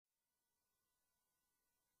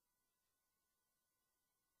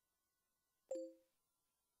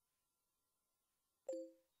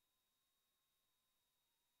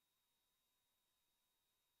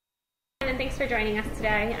and thanks for joining us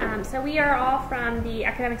today. So we are all from the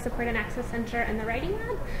Academic Support and Access Center and the Writing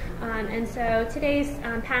Lab. And so today's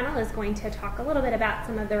panel is going to talk a little bit about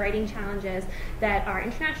some of the writing challenges that our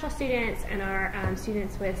international students and our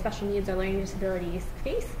students with special needs or learning disabilities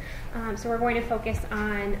face. So we're going to focus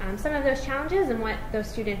on some of those challenges and what those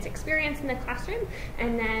students experience in the classroom,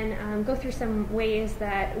 and then go through some ways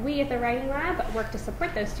that we at the Writing Lab work to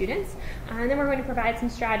support those students. And then we're going to provide some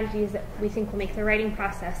strategies that we think will make the writing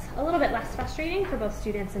process a little bit less frustrating for both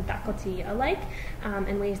students and faculty alike,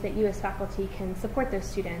 and ways that you as faculty can support those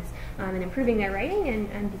students in improving their writing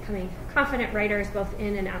and becoming confident writers both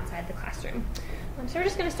in and outside the classroom. So we're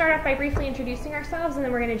just going to start off by briefly introducing ourselves, and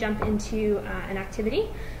then we're going to jump into an activity.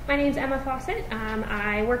 My name is Emma Fawcett.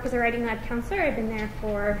 I work as a Writing Lab counselor. I've been there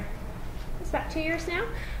for about 2 years now.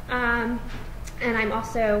 And I'm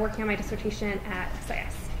also working on my dissertation at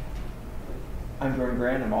SIS. I'm Jordan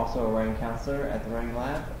Grant. I'm also a writing counselor at the Writing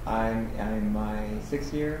Lab. I'm in my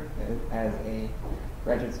 6th year as a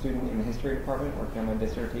graduate student in the history department working on my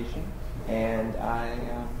dissertation. And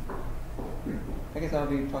I guess I'll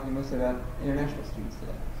be talking mostly about international students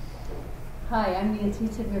today. Hi, I'm Nancy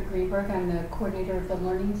Sydnor-Greenberg. I'm the coordinator of the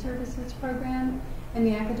Learning Services Program in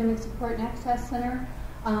the Academic Support and Access Center.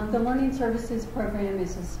 The Learning Services Program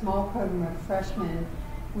is a small program of freshmen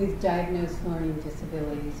with diagnosed learning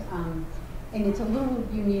disabilities. And it's a little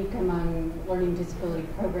unique among learning disability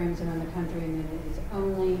programs around the country in that it is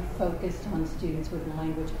only focused on students with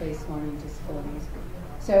language-based learning disabilities.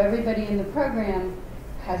 So everybody in the program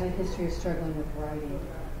has a history of struggling with writing.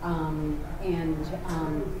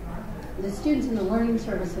 The students in the Learning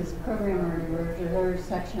Services Program are in a reserved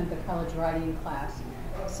section of the college writing class.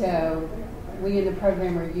 So we in the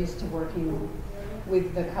program are used to working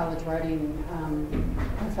with the college writing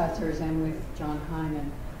professors and with John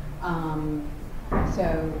Hyman.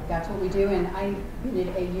 So that's what we do, and I've been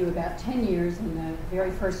at AU about 10 years. In the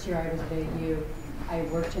very first year I was at AU, I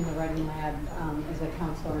worked in the Writing Lab as a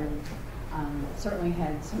counselor, and certainly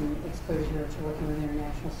had some exposure to working with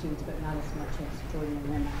international students, but not as much as Jordan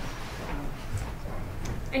and Emma.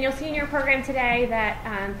 And you'll see in your program today that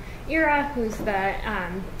Ira, who's the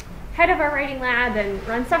head of our Writing Lab and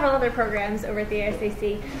runs several other programs over at the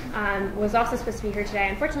ASAC, was also supposed to be here today.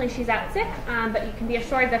 Unfortunately, she's out sick, but you can be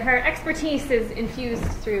assured that her expertise is infused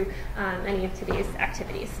through any of today's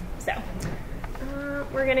activities. So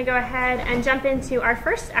we're going to go ahead and jump into our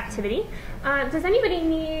first activity. Does anybody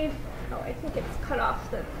need, I think it's cut off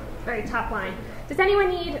the very top line. Does anyone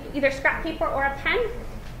need either scrap paper or a pen?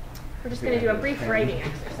 We're just going to do a brief writing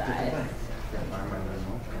exercise.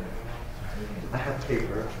 I have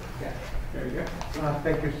paper. Yeah, there you go.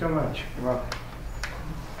 Thank you so much. You're welcome.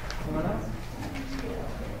 Someone else?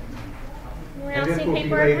 Anyone And else this need will be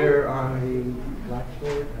paper or later pen? on the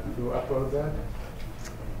Blackboard to upload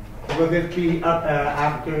that. Will this be up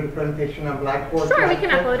after the presentation on Blackboard? Sure, we can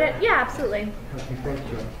upload it. Yeah, absolutely. Okay, thank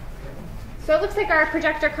you. So it looks like our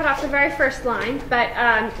projector cut off the very first line, but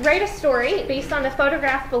write a story based on the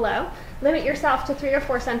photograph below. Limit yourself to 3 or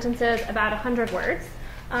 4 sentences, about 100 words.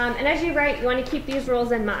 And as you write, you want to keep these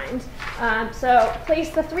rules in mind. So place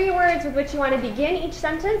the 3 words with which you want to begin each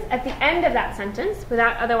sentence at the end of that sentence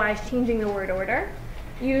without otherwise changing the word order.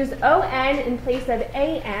 Use ON in place of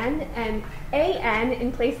AN and AN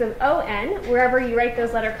in place of ON wherever you write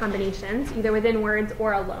those letter combinations, either within words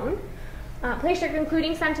or alone. Place your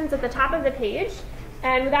concluding sentence at the top of the page,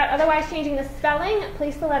 and without otherwise changing the spelling,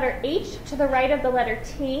 place the letter H to the right of the letter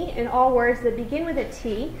T in all words that begin with a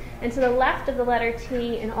T, and to the left of the letter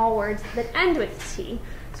T in all words that end with T.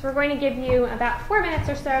 So we're going to give you about 4 minutes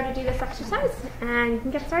or so to do this exercise, and you can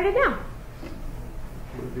get started now.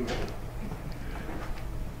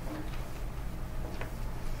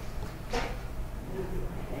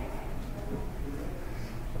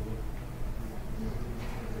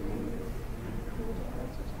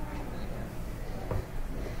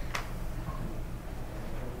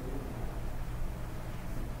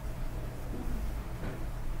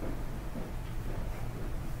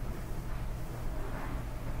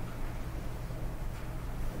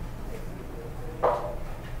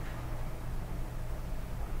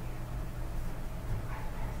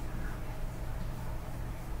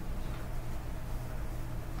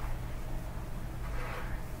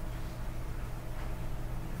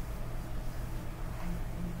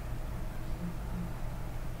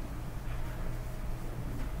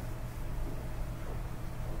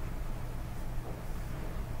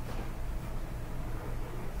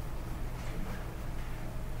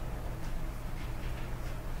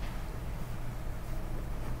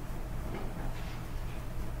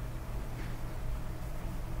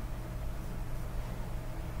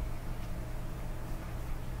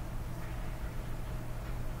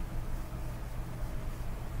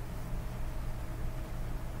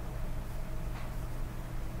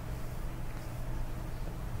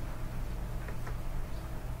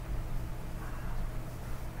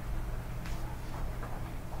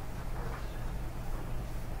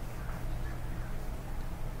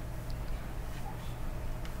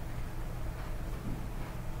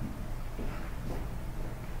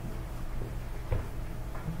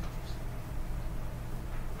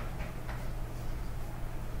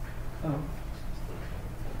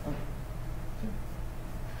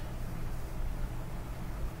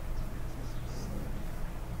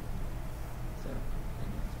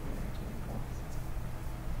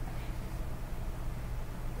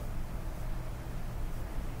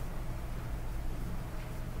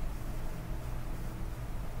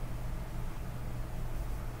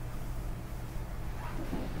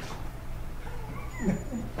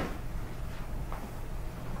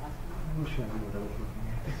 I don't know what I was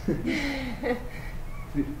looking at.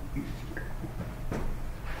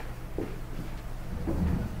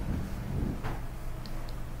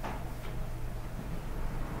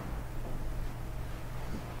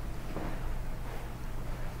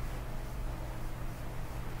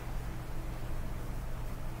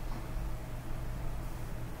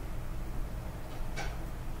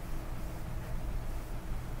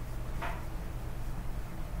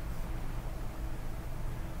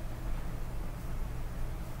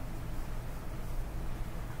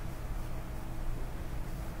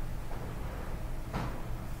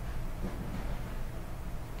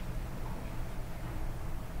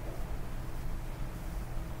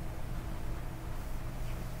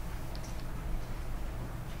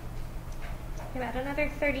 About another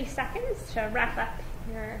 30 seconds to wrap up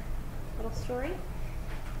your little story.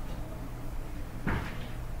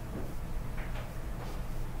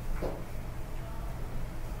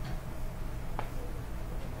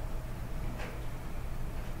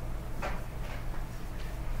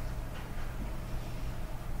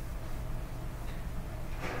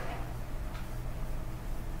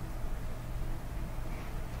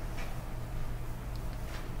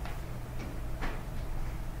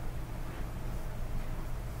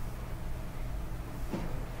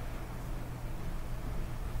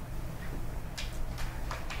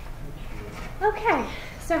 Okay,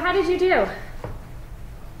 so how did you do?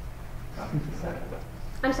 Got the second one.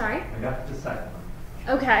 I'm sorry? I got the second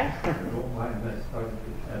one. Okay, I don't mind that starting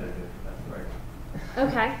to edit it, that's right.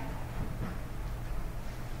 okay.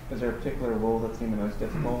 Was there a particular role that seemed the most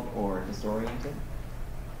difficult or disoriented?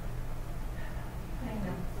 Putting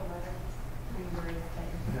the letters, 3 words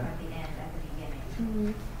at the end, at the beginning.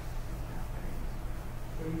 Mm-hmm.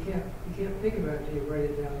 Well, you can't think about it until you write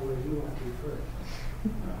it down the way you want to first.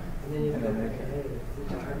 And then you And go then back and edit it.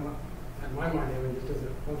 In my mind, it just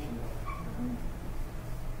doesn't function well.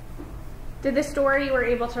 Did the story you were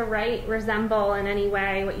able to write resemble in any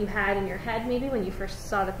way what you had in your head maybe when you first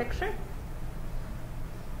saw the picture?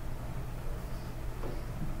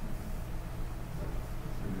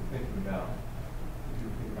 Thinking about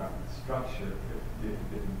the structure, it didn't,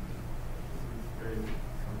 it was very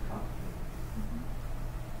uncomfortable.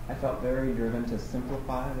 I felt very driven to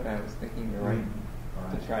simplify what I was thinking to write,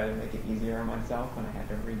 Right. to try to make it easier on myself when I had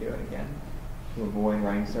to redo it again, to avoid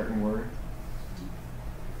writing certain words.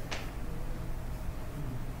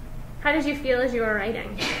 How did you feel as you were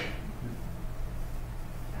writing?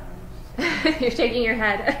 You're shaking your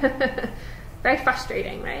head. Very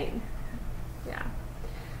frustrating, right? Yeah.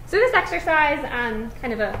 So this exercise,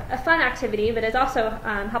 kind of a fun activity, but it also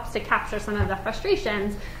helps to capture some of the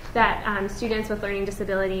frustrations that students with learning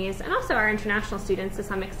disabilities and also our international students to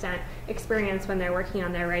some extent experience when they're working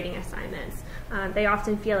on their writing assignments. They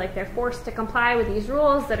often feel like they're forced to comply with these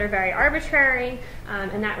rules that are very arbitrary,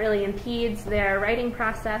 and that really impedes their writing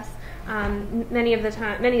process. Many of the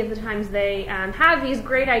times they have these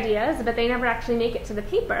great ideas, but they never actually make it to the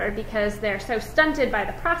paper because they're so stunted by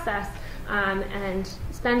the process and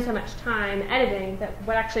spend so much time editing that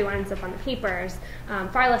what actually winds up on the paper is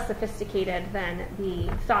far less sophisticated than the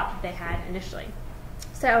thought that they had initially.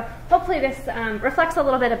 So hopefully this reflects a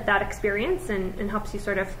little bit of that experience and helps you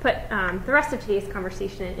sort of put the rest of today's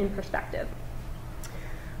conversation in perspective.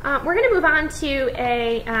 We're going to move on to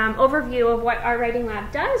a overview of what our writing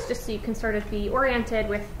lab does, just so you can sort of be oriented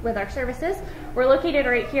with our services. We're located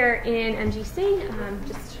right here in MGC,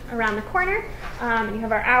 just around the corner. And you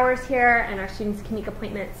have our hours here, and our students can make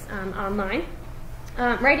appointments online.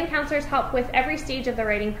 Writing counselors help with every stage of the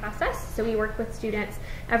writing process. So we work with students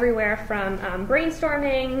everywhere from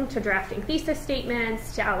brainstorming to drafting thesis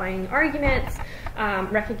statements to outlining arguments,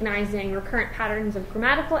 recognizing recurrent patterns of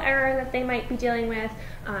grammatical error that they might be dealing with.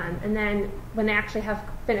 And then when they actually have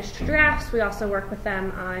finished drafts, we also work with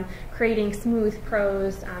them on creating smooth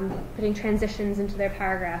prose, putting transitions into their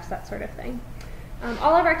paragraphs, that sort of thing.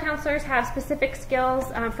 All of our counselors have specific skills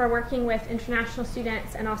for working with international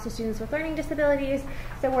students and also students with learning disabilities.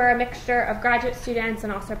 So we're a mixture of graduate students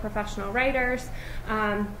and also professional writers.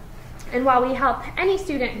 And while we help any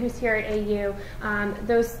student who's here at AU,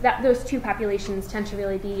 those two populations tend to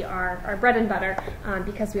really be our bread and butter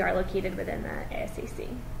because we are located within the ASAC.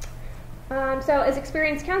 So as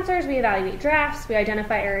experienced counselors, we evaluate drafts, we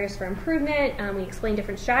identify areas for improvement, we explain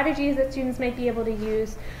different strategies that students might be able to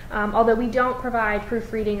use, although we don't provide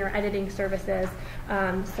proofreading or editing services,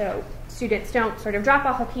 so students don't sort of drop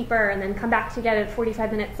off a paper and then come back to get it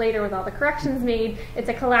 45 minutes later with all the corrections made. It's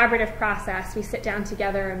a collaborative process. We sit down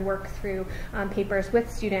together and work through papers with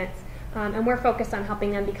students. and we're focused on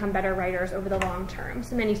helping them become better writers over the long term.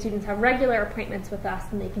 So many students have regular appointments with us,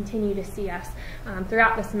 and they continue to see us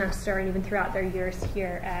throughout the semester and even throughout their years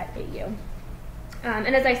here at AU.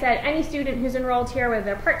 And as I said, any student who's enrolled here, whether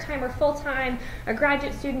they're part-time or full-time, a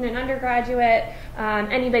graduate student, an undergraduate,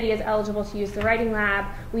 anybody is eligible to use the Writing Lab.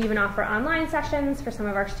 We even offer online sessions for some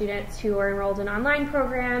of our students who are enrolled in online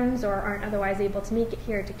programs or aren't otherwise able to make it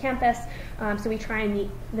here to campus. So we try and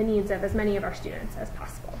meet the needs of as many of our students as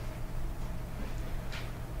possible.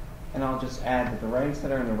 And I'll just add that the Writing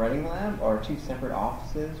Center and the Writing Lab are two separate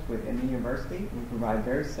offices within the university. We provide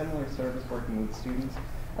very similar service working with students.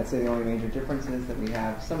 I'd say the only major difference is that we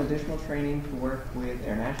have some additional training to work with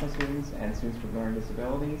international students and students with learning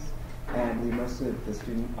disabilities. And most of the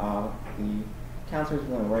the counselors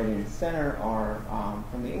within the Writing Center are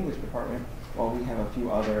from the English department, while we have a few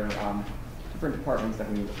other different departments that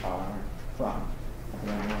we are from.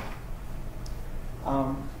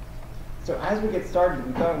 So as we get started,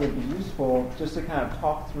 we thought it would be useful just to kind of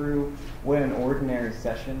talk through what an ordinary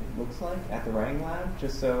session looks like at the Writing Lab,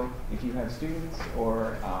 just so if you have students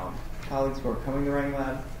or colleagues who are coming to Writing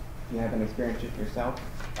Lab, if you haven't experienced it yourself,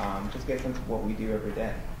 just get a sense of what we do every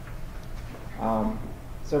day.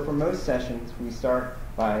 So for most sessions, we start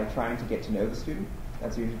by trying to get to know the student.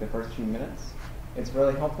 That's usually the first few minutes. It's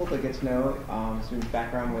really helpful to get to know the student's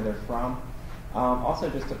background, where they're from. Also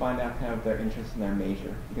just to find out kind of their interest in their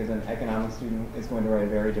major, because an economics student is going to write a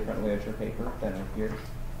very different literature paper than their peers.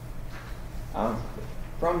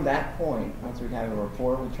 From that point, once we have a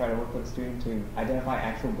rapport, we try to work with the student to identify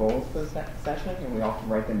actual goals for the session, and we often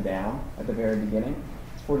write them down at the very beginning.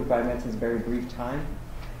 45 minutes is a very brief time,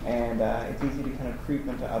 and it's easy to kind of creep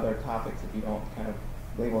into other topics if you don't kind of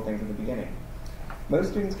label things at the beginning.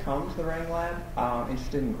 Most students come to the Writing Lab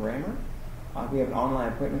interested in grammar. We have an online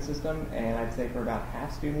appointment system, and I'd say for about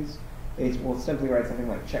half students, they will simply write something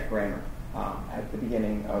like check grammar at the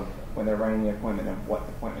beginning of when they're writing the appointment of what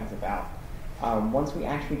the appointment's about. Once we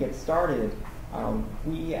actually get started,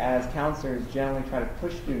 we as counselors generally try to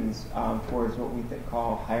push students towards what we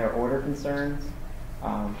call higher order concerns,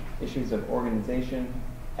 issues of organization,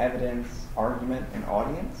 evidence, argument, and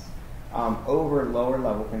audience, over lower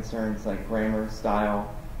level concerns like grammar,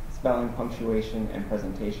 style, spelling, punctuation, and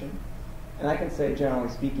presentation. And I can say, generally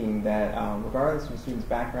speaking, that regardless of a student's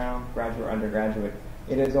background, graduate or undergraduate,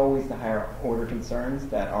 it is always the higher order concerns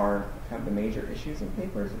that are kind of the major issues in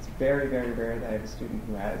papers. It's very, very rare that I have a student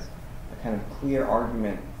who has a kind of clear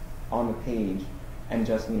argument on the page and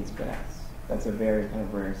just needs finesse. That's a very kind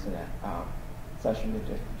of rare session to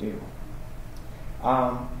just do.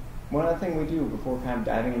 One other thing we do before kind of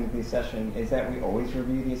diving into the session is that we always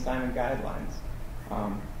review the assignment guidelines.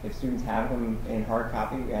 If students have them in hard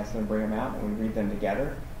copy, we ask them to bring them out and we read them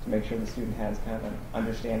together to make sure the student has kind of an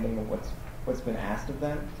understanding of what's been asked of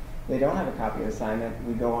them. If they don't have a copy of the assignment,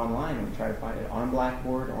 we go online and we try to find it on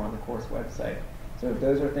Blackboard or on the course website. So if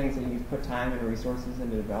those are things that you've put time and resources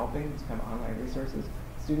into developing, these kind of online resources,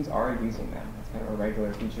 students are using them. It's kind of a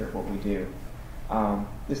regular feature of what we do.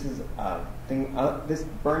 This is a thing. This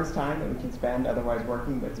burns time that we can spend otherwise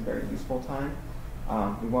working, but it's a very useful time.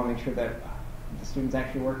 We want to make sure that the student's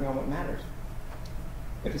actually working on what matters.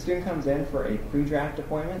 If a student comes in for a pre-draft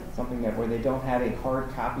appointment, something where they don't have a hard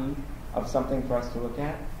copy of something for us to look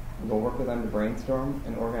at, we'll work with them to brainstorm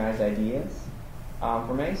and organize ideas.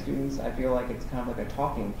 For many students, I feel like it's kind of like a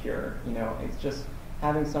talking cure. It's just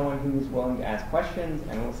having someone who's willing to ask questions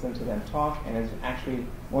and listen to them talk and is actually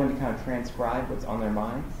willing to kind of transcribe what's on their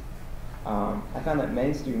minds. I found that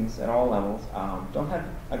many students at all levels don't have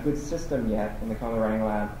a good system yet when they come to the Writing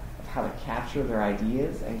Lab of how to capture their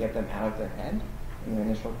ideas and get them out of their head in the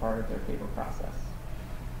initial part of their paper process.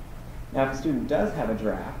 Now, if a student does have a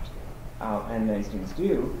draft, and many students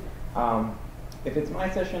do, if it's my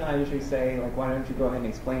session, I usually say, why don't you go ahead and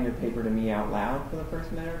explain your paper to me out loud for the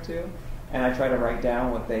first minute or two, and I try to write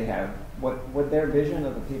down what they have, what their vision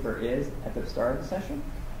of the paper is at the start of the session,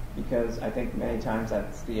 because I think many times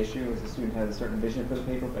that's the issue, is the student has a certain vision for the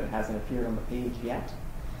paper, but it hasn't appeared on the page yet.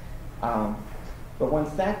 But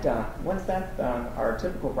once that's done, our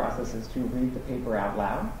typical process is to read the paper out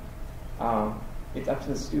loud. It's up to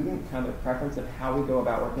the student, kind of the preference of how we go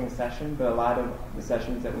about working a session, but a lot of the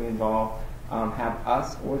sessions that we involve have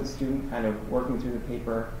us or the student kind of working through the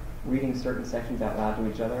paper, reading certain sections out loud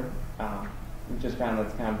to each other. We've just found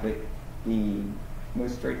that's kind of the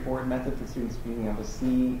most straightforward method for students being able to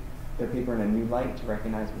see their paper in a new light to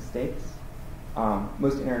recognize mistakes.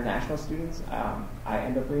 Most international students, I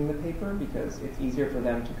end up reading the paper because it's easier for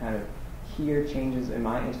them to kind of hear changes in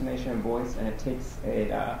my intonation and voice, and it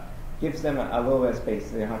gives them a little bit of space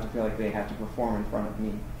so they don't have to feel like they have to perform in front of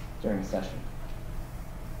me during the session.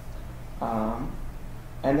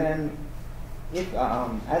 And then,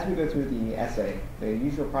 as we go through the essay, the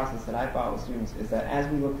usual process that I follow with students is that as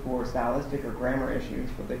we look for stylistic or grammar issues,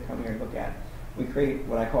 what they come here to look at, we create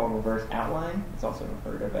what I call a reverse outline. It's also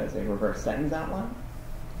referred to as a reverse sentence outline.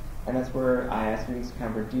 And that's where I ask students to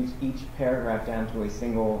kind of reduce each paragraph down to a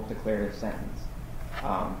single declarative sentence.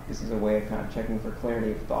 This is a way of kind of checking for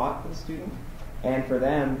clarity of thought for the student, and for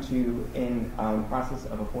them to, in the process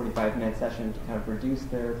of a 45-minute session, to kind of reduce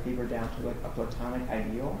their paper down to like a platonic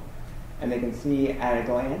ideal. And they can see at a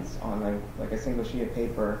glance on like a single sheet of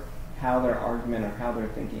paper how their argument or how their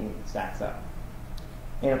thinking stacks up.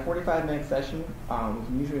 In a 45-minute session, we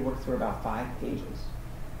can usually work through about 5 pages.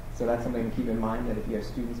 So that's something to keep in mind, that if you have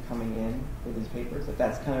students coming in for these papers,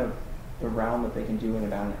 that's kind of the realm that they can do in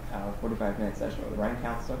about a 45-minute session with a writing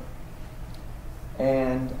counselor.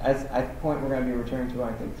 And as at the point we're going to be returning to,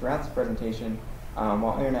 I think, throughout this presentation,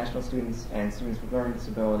 while international students and students with learning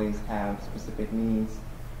disabilities have specific needs,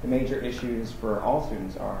 the major issues for all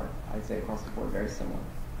students are, I'd say, across the board, very similar.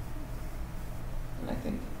 And I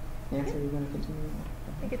think, Nancy, are you going to continue?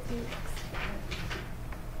 I think it's you next.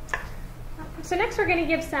 So next we're going to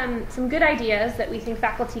give some good ideas that we think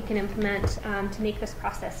faculty can implement to make this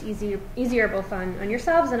process easier both on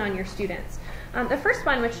yourselves and on your students. The first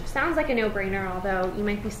one, which sounds like a no-brainer, although you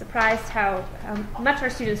might be surprised how much our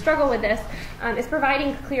students struggle with this, is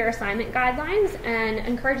providing clear assignment guidelines and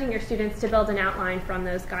encouraging your students to build an outline from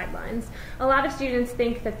those guidelines. A lot of students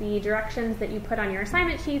think that the directions that you put on your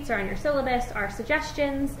assignment sheets or on your syllabus are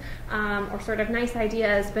suggestions or sort of nice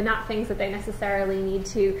ideas, but not things that they necessarily need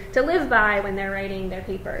to live by when they're writing their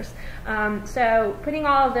papers. So putting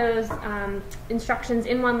all of those instructions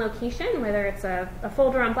in one location, whether it's a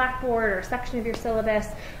folder on Blackboard or a section of your syllabus,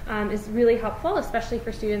 is really helpful, especially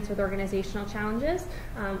for students with organizational challenges.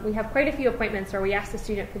 We have quite a few appointments where we ask the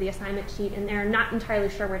student for the assignment sheet and they're not entirely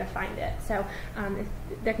sure where to find it. So if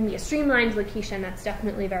there can be a streamlined location, that's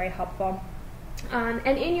definitely very helpful. And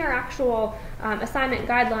in your actual assignment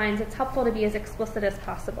guidelines, it's helpful to be as explicit as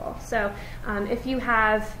possible. So if you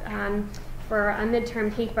have for a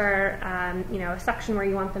midterm paper, a section where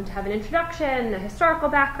you want them to have an introduction, a historical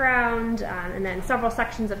background, and then several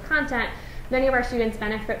sections of content, many of our students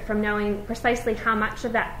benefit from knowing precisely how much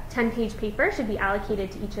of that 10-page paper should be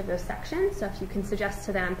allocated to each of those sections. So if you can suggest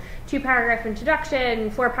to them 2-paragraph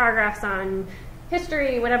introduction, 4 paragraphs on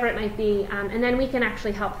history, whatever it might be, and then we can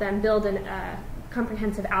actually help them build a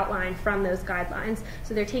comprehensive outline from those guidelines.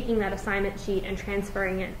 So they're taking that assignment sheet and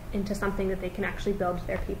transferring it into something that they can actually build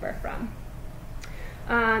their paper from.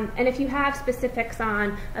 And if you have specifics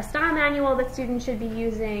on a style manual that students should be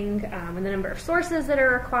using, and the number of sources that are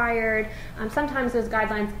required, sometimes those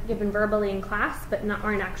guidelines are given verbally in class but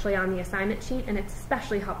aren't actually on the assignment sheet, and it's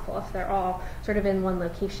especially helpful if they're all sort of in one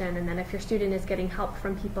location, and then if your student is getting help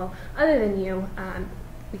from people other than you,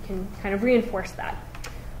 we can kind of reinforce that.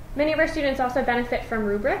 Many of our students also benefit from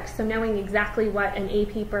rubrics, so knowing exactly what an A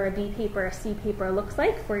paper, a B paper, a C paper looks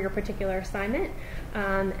like for your particular assignment,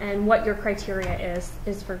 and what your criteria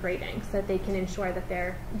is for grading, so that they can ensure that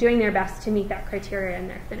they're doing their best to meet that criteria in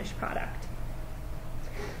their finished product.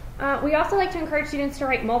 We also like to encourage students to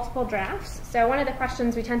write multiple drafts. So one of the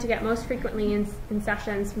questions we tend to get most frequently in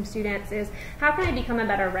sessions from students is, how can I become a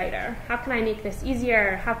better writer? How can I make this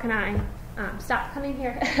easier? How can I stop coming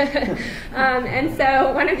here? And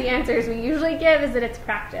so one of the answers we usually give is that it's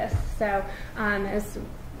practice. So as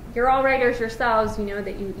you're all writers yourselves, you know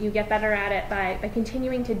that you get better at it by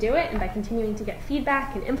continuing to do it and by continuing to get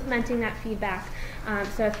feedback and implementing that feedback.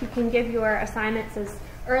 So if you can give your assignments as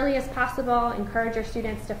early as possible, encourage your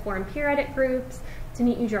students to form peer edit groups, to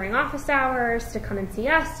meet you during office hours, to come and see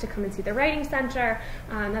us, to come and see the Writing Center.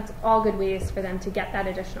 That's all good ways for them to get that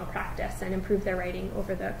additional practice and improve their writing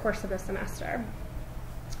over the course of the semester.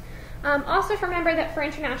 Also remember that for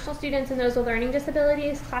international students and those with learning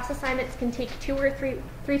disabilities, class assignments can take 2 or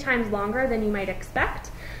 3 times longer than you might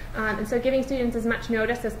expect. And so giving students as much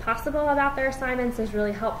notice as possible about their assignments is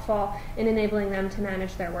really helpful in enabling them to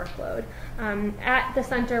manage their workload. At the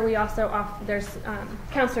center, we also offer, there's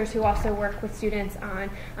counselors who also work with students on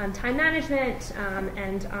time management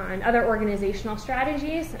and on other organizational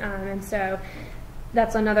strategies. And so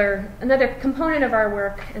that's another component of our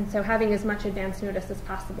work, and so having as much advance notice as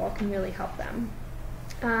possible can really help them.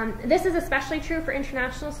 This is especially true for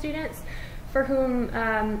international students, for whom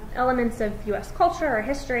elements of U.S. culture or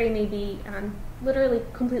history may be literally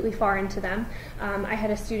completely foreign to them. I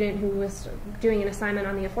had a student who was doing an assignment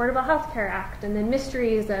on the Affordable Health Care Act, and the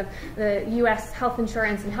mysteries of the U.S. health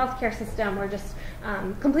insurance and healthcare system were just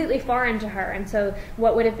completely foreign to her. And so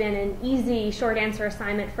what would have been an easy short answer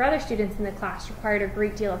assignment for other students in the class required a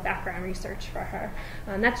great deal of background research for her.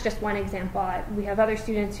 That's just one example. We have other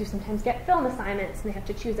students who sometimes get film assignments, and they have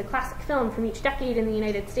to choose a classic film from each decade in the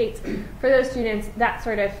United States. For those students, that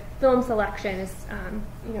sort of film selection is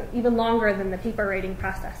even longer than the paper writing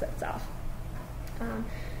process itself.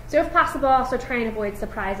 So if possible, also try and avoid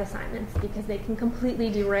surprise assignments, because they can completely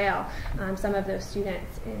derail some of those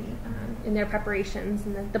students in their preparations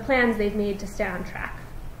and the plans they've made to stay on track.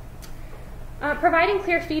 Providing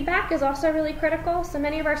clear feedback is also really critical. So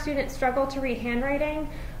many of our students struggle to read handwriting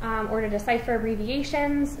or to decipher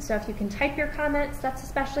abbreviations. So if you can type your comments, that's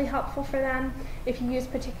especially helpful for them. If you use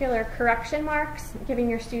particular correction marks, giving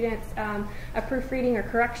your students a proofreading or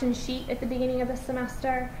correction sheet at the beginning of the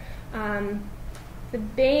semester. The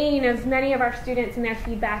bane of many of our students in their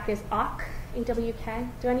feedback is AWK, A-W-K.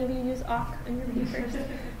 Do any of you use AWK on your papers?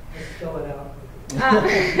 Let's spell it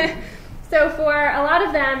out. So for a lot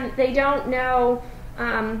of them, they don't know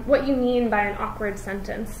what you mean by an awkward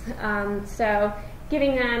sentence. So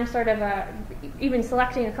giving them sort of even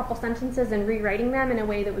selecting a couple sentences and rewriting them in a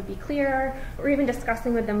way that would be clearer, or even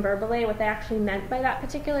discussing with them verbally what they actually meant by that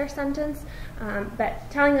particular sentence. But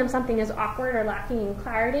telling them something is awkward or lacking in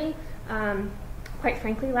clarity, quite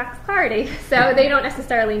frankly, lacks clarity. So they don't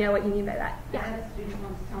necessarily know what you mean by that. I had a student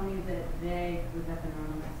once tell me that vague was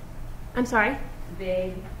eponymous. I'm sorry?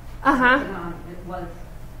 Vague. Uh-huh. It was,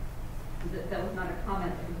 that was not a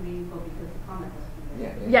comment that was meaningful because the comment was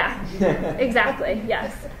too vague. Yeah, exactly,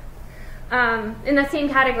 yes. In the same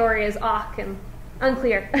category as awk and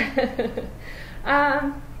unclear.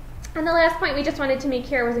 And the last point we just wanted to make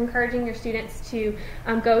here was encouraging your students to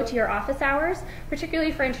go to your office hours,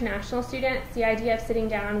 particularly for international students. The idea of sitting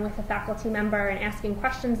down with a faculty member and asking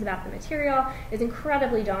questions about the material is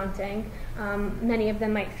incredibly daunting. Many of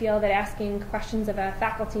them might feel that asking questions of a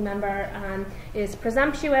faculty member is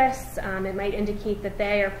presumptuous. It might indicate that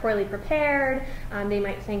they are poorly prepared. They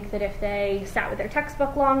might think that if they sat with their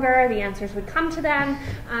textbook longer, the answers would come to them.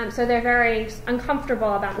 So they're very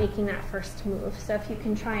uncomfortable about making that first move. So if you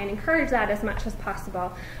can try and encourage that as much as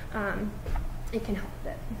possible, it can help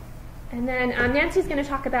with it. And then Nancy's going to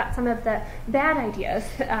talk about some of the bad ideas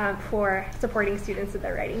for supporting students with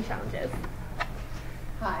their writing challenges.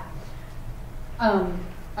 Hi. I'm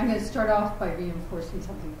going to start off by reinforcing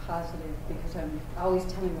something positive, because I'm always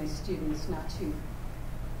telling my students not to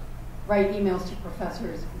write emails to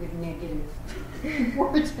professors with negative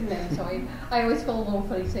words in them. So I always feel a little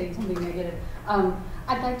funny saying something negative.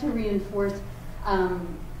 I'd like to reinforce,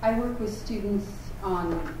 I work with students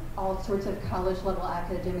on all sorts of college-level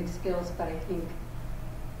academic skills, but I think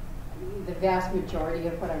the vast majority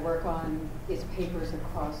of what I work on is papers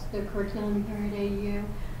across the curriculum here at AU.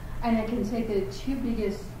 And I can say the two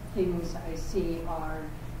biggest things I see are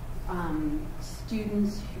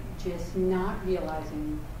students just not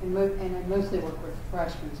realizing, and I mostly work with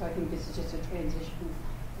freshmen, so I think this is just a transition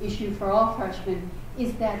issue for all freshmen,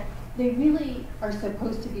 is that they really are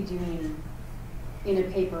supposed to be doing in a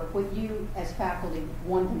paper what you as faculty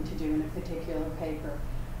want them to do in a particular paper.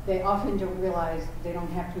 They often don't realize they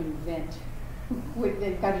don't have to invent what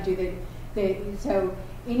they've got to do. So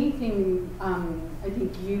anything I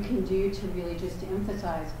think you can do to really just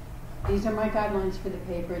emphasize, these are my guidelines for the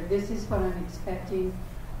paper, this is what I'm expecting.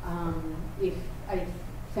 If I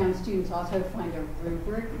found students also find a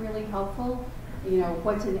rubric really helpful,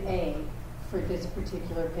 what's an A for this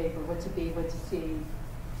particular paper, what's a B, what's a C,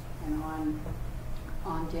 and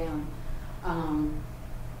on down.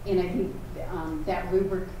 And I think that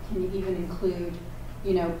rubric can even include,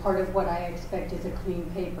 part of what I expect is a clean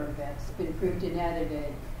paper that's been proofed and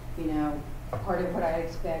edited. Part of what I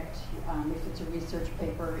expect, if it's a research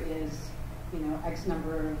paper, is, X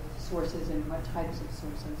number of sources and what types of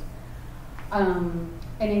sources. And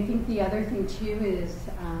I think the other thing too is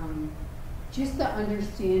just the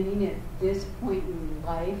understanding at this point in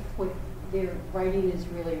life, what their writing is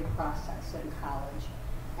really a process in college.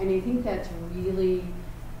 And I think that's really,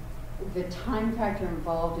 the time factor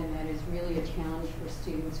involved in that is really a challenge for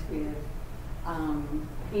students with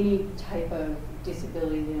any type of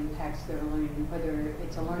disability that impacts their learning, whether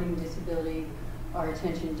it's a learning disability or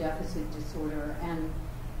attention deficit disorder.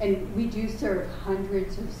 And we do serve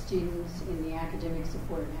hundreds of students in the Academic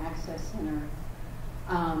Support and Access Center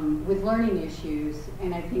with learning issues,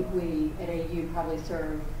 and I think we at AU probably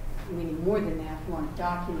serve many more than that who aren't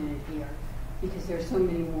documented here, because there are so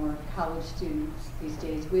many more college students these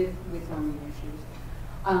days with learning issues.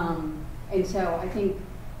 And so I think,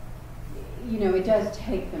 you know, it does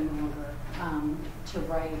take them longer to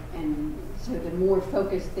write, and so the more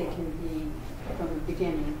focused they can be from the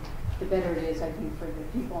beginning, the better it is, I think, for the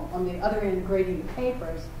people on the other end grading the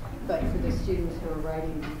papers, but for the students who are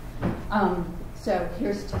writing them. So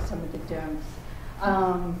here's just some of the don'ts.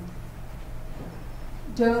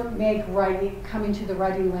 Don't make coming to the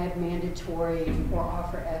writing lab mandatory or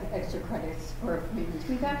offer extra credits for appointments.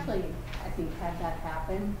 We've actually, I think, had that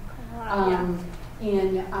happen.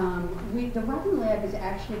 And the writing lab is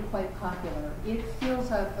actually quite popular. It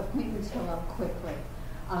fills up, appointments fill up quickly.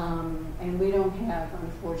 And we don't have,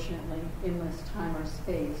 unfortunately, endless time or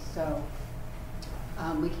space, so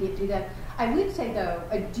we can't do that. I would say, though,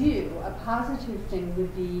 a positive thing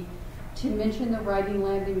would be to mention the writing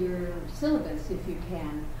lab in your syllabus if you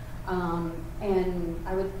can. And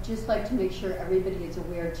I would just like to make sure everybody is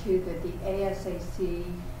aware, too, that the ASAC,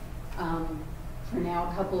 for now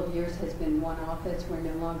a couple of years, has been one office. We're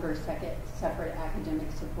no longer a separate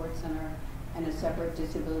academic support center and a separate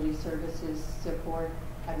disability services support.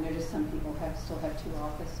 I've noticed some people still have 2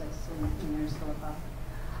 offices in their syllabus.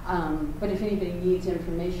 But if anybody needs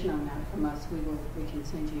information on that from us, we can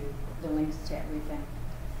send you the links to everything.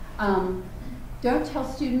 Don't tell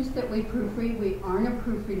students that we proofread. We aren't a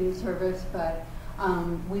proofreading service, but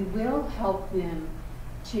we will help them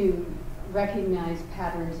to recognize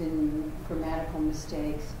patterns in grammatical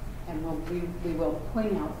mistakes, and we will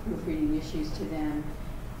point out proofreading issues to them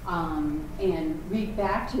and read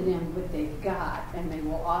back to them what they've got, and they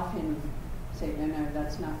will often say, no,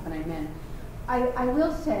 that's not what I meant. I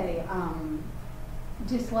will say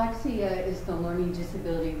dyslexia is the learning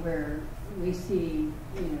disability where we see,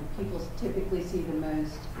 people typically see the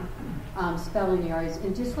most spelling errors,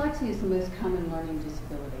 and dyslexia is the most common learning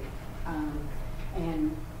disability.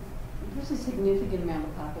 And there's a significant amount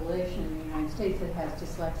of population in the United States that has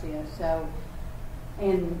dyslexia, so,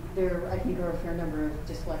 and there, I think, are a fair number of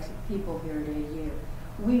dyslexic people here at AU.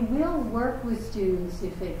 We will work with students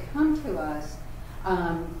if they come to us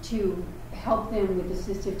to help them with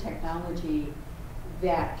assistive technology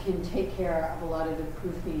that can take care of a lot of the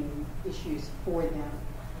proofing issues for them.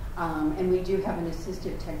 And we do have an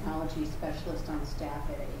assistive technology specialist on staff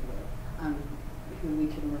at AU who we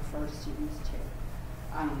can refer students to,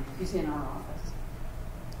 who's in our office.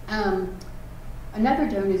 Another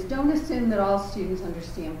don't assume that all students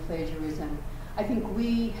understand plagiarism. I think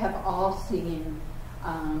we have all seen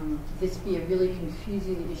this be a really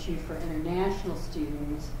confusing issue for international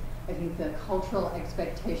students. I think the cultural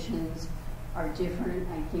expectations are different.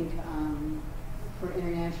 I think for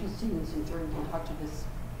international students, and Jordan can talk to this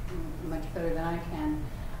much better than I can,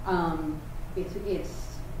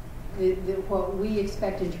 what we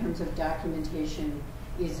expect in terms of documentation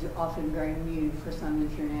is often very new for some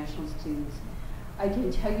international students. I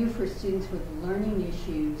can tell you for students with learning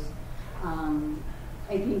issues, I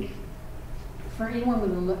think for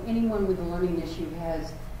anyone with a learning issue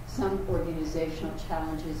has some organizational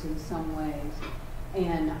challenges in some ways.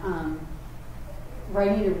 And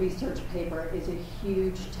writing a research paper is a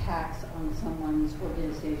huge tax on someone's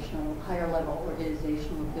higher level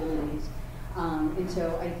organizational abilities. And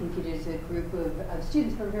so I think it is a group of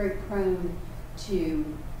students who are very prone to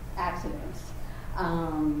accidents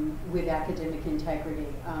with academic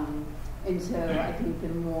integrity. And so I think the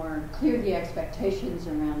more clear the expectations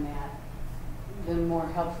around that, the more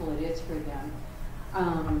helpful it is for them.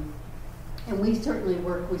 And we certainly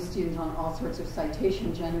work with students on all sorts of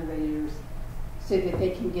citation generators so that they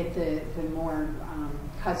can get the more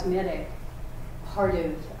cosmetic part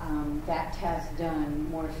of that task done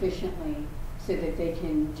more efficiently, so that they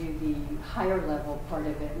can do the higher level part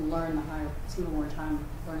of it and spend more time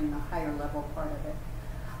learning the higher level part of it.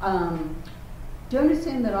 Don't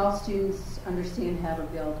assume that all students understand how to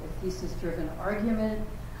build a thesis-driven argument.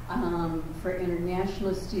 For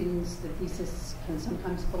international students, the thesis can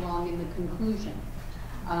sometimes belong in the conclusion.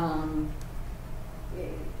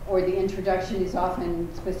 Or the introduction is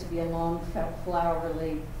often supposed to be a long,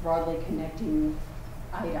 flowery, broadly connecting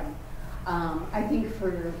item. I think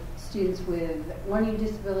for students with learning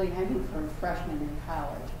disability, I think for freshmen in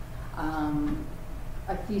college,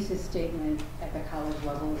 a thesis statement at the college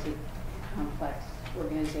level is a complex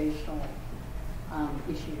organizational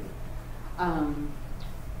issue.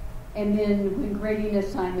 And then when grading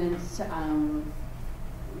assignments,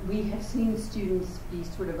 we have seen students be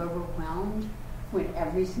sort of overwhelmed when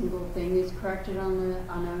every single thing is corrected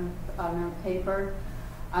on a paper.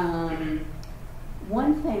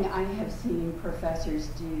 One thing I have seen professors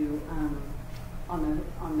do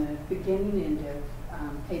on the beginning end of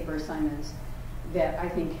paper assignments that I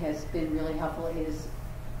think has been really helpful is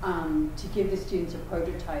to give the students a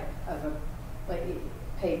prototype of a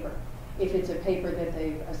paper. If it's a paper that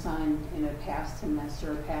they've assigned in a past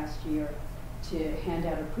semester or past year, to hand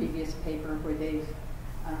out a previous paper where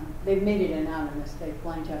they've made it anonymous. They've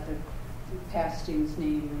blanked out the past student's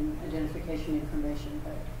name and identification information,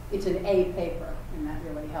 but it's an A paper, and that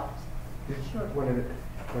really helps. Sure. One of the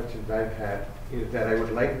questions I've had is that I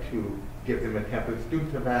would like to give them a template.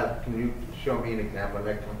 Students have asked, can you show me an example of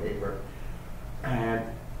X paper? And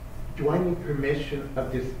do I need permission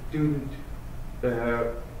of the student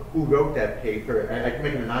who wrote that paper? I can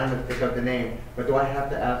make an anonymous pick up the name, but do I have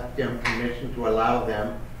to ask them permission to allow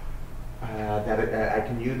them that I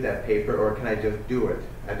can use that paper, or can I just do it?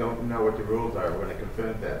 I don't know what the rules are when I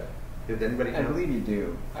confirm that. Does anybody know? I believe you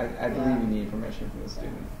do. I believe you need permission from the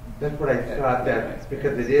student. That's what I thought, that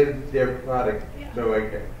because it is their product, so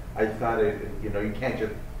I thought you can't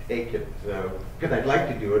just take it. So because I'd like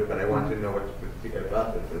to do it, but I want to know what the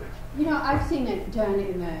process is. I've seen it done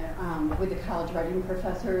in the with the college writing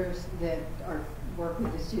professors that work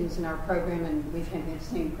with the students in our program, and we've had the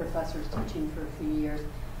same professors teaching for a few years.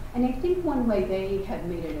 And I think one way they have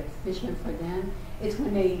made it efficient for them is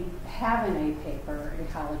when they have an A paper in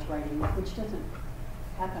college writing, which doesn't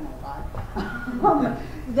happen a lot.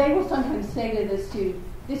 They will sometimes say to the student,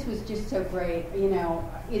 "This was just so great.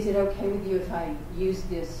 Is it okay with you if I use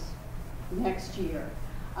this next year?"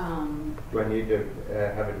 Do I need to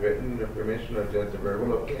have it written, the permission, or just a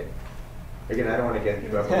verbal? Okay. Again, I don't want to get in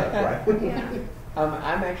trouble. That's why.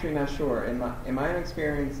 I'm actually not sure. In my own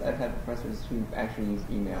experience, I've had professors who actually use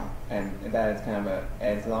email, and that is kind of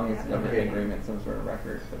as long as it's under the agreement, some sort of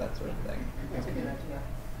record for that sort of thing. That's a good idea.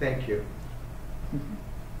 Thank you.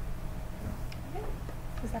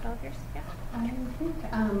 Is that all of yours? Yeah. I think.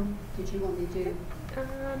 Did you want me to do?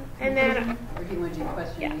 And then, or do you want to do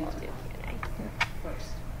question and we'll answer do Q&A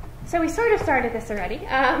first? So we sort of started this already,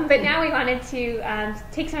 but now we wanted to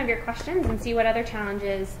take some of your questions and see what other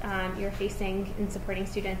challenges you're facing in supporting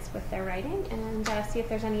students with their writing, and see if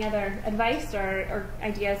there's any other advice or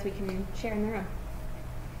ideas we can share in the room.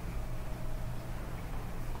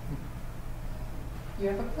 You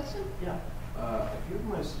have a question? Yeah. A few of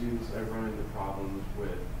my students I've run into problems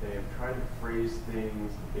with, they have tried to phrase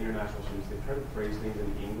things, international students, they've tried to phrase things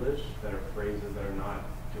in English that are phrases that are not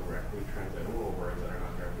directly translatable, or words that are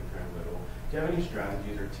not directly translatable. Do you have any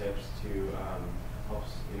strategies or tips to help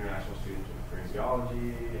international students with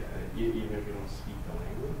phraseology, even if you don't speak the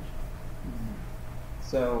language?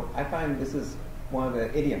 So I find this is one of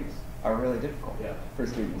the idioms are really difficult for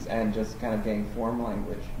students, and just kind of getting form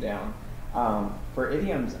language down. For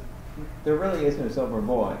idioms, there really is no silver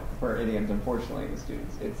bullet for idioms, unfortunately, with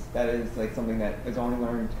students. That is like something that is only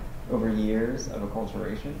learned over years of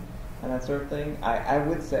acculturation and that sort of thing. I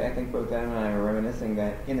would say, I think both Em and I are reminiscing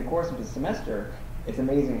that in the course of the semester, it's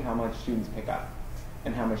amazing how much students pick up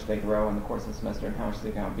and how much they grow in the course of the semester and how much they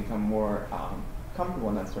kind of become more comfortable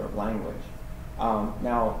in that sort of language.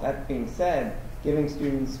 Now, that being said, giving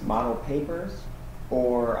students model papers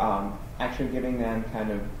or actually giving them kind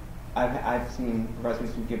of, I've seen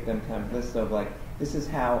professors who give them kind of lists of like, this is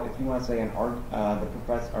how, if you want to say the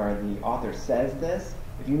professor or the author says this,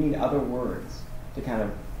 if you need other words to kind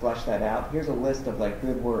of flesh that out, here's a list of like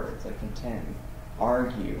good words like contend,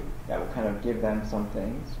 argue, that will kind of give them some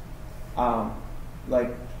things.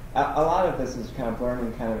 Like a lot of this is kind of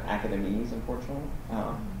learning kind of academese, unfortunately,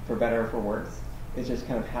 for better or for worse. It's just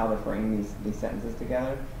kind of how to frame these sentences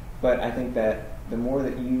together. But I think that the more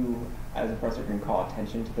that you, as a professor, can call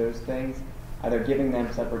attention to those things, either giving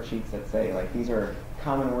them separate sheets that say, like, these are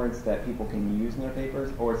common words that people can use in their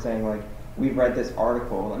papers, or saying, like, we've read this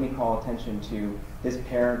article, let me call attention to this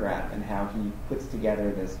paragraph and how he puts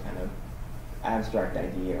together this kind of abstract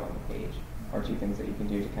idea on the page, are two things that you can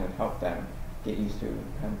do to kind of help them get used to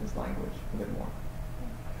kind of this language a bit more.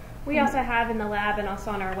 We also have in the lab and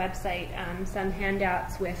also on our website some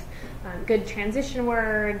handouts with good transition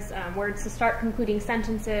words, words to start concluding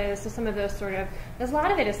sentences. So some of those because a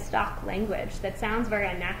lot of it is stock language that sounds very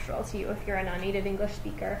unnatural to you if you're a non-native English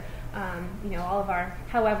speaker. All of our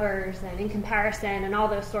howevers and in comparison and all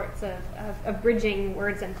those sorts of bridging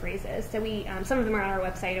words and phrases. So we, some of them are on our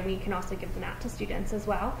website, and we can also give them out to students as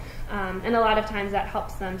well. And a lot of times that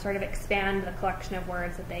helps them sort of expand the collection of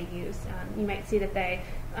words that they use. You might see that a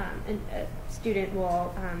student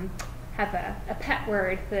will have a pet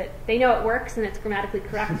word that they know it works and it's grammatically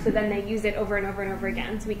correct, so then they use it over and over and over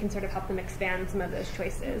again. So we can sort of help them expand some of those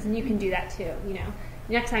choices. And you can do that too,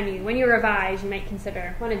 Next time when you revise, you might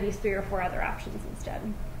consider one of these 3 or 4 other options instead.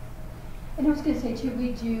 And I was going to say, too,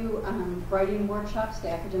 we do writing workshops, the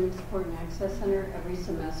Academic Support and Access Center, every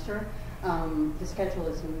semester. The schedule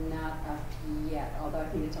is not up yet, although I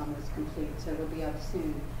think it's almost complete, so it'll be up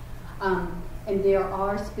soon. And there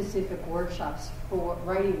are specific workshops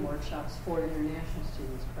writing workshops for international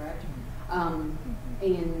students, correct?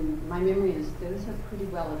 And my memory is those are pretty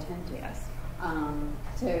well attended. Yes.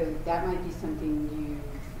 So that might be something you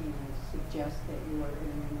suggest that your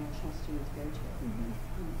international students go to.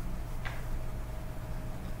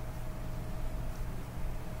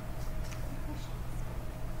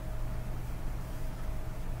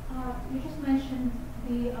 You just mentioned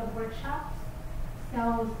the workshops,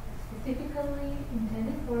 so specifically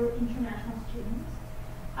intended for international students.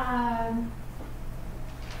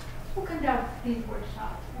 Who conducts these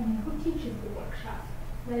workshops? I mean, who teaches the workshops?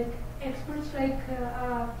 Like experts like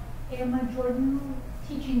Emma Jordan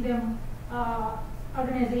teaching them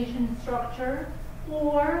organization structure,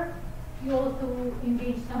 or you also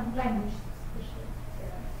engage some language specialists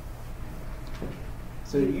there?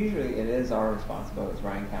 So usually it is our responsibility as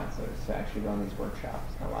writing counselors to actually run these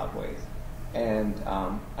workshops in a lot of ways. And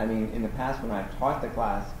I mean, in the past when I've taught the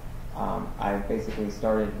class, I've basically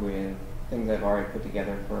started with things I've already put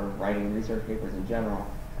together for writing research papers in general,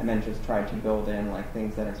 and then just tried to build in like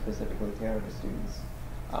things that are specifically tailored to students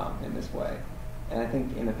in this way. And I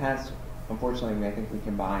think in the past, unfortunately, I think we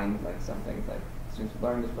combined like some things like students with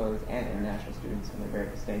learning disabilities and international students, and they're very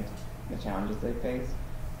distinct in the challenges they face.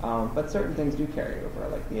 But certain things do carry over,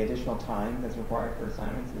 like the additional time that's required for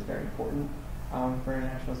assignments is very important for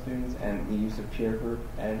international students, and the use of peer group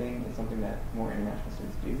editing is something that more international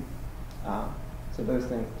students do. So those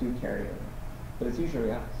things do carry over, but it's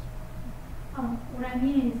usually us. What I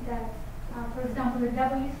mean is that, for example, at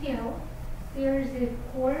WCL, there is a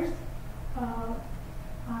course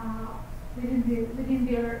within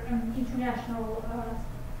their international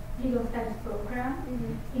legal studies program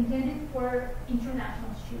intended for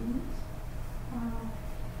international students,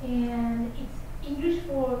 and it's English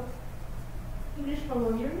for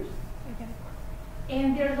lawyers. Okay.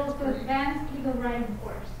 And there's also advanced legal writing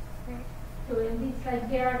course. Right. So it's like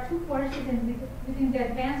there are two courses, and within the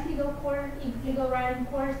advanced legal writing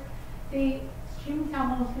course, students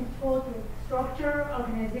are mostly taught with structure,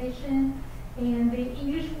 organization, and the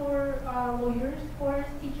English for lawyers course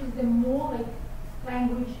teaches them more like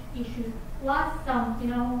language issues, plus some,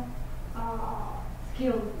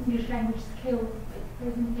 skills, English language skills, like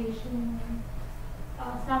presentation,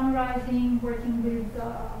 summarizing, working with,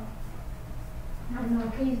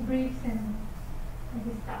 case briefs and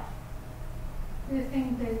this stuff. Do you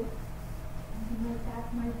think that something like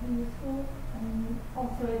that might be useful?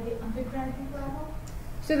 Also at the undergraduate level?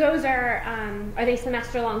 So those are they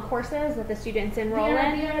semester-long courses that the students enroll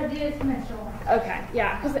in? They are semester-long. Okay,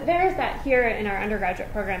 yeah, because there is that here in our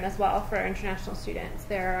undergraduate program as well for international students.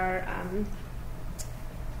 There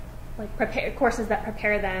are courses that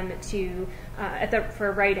prepare them to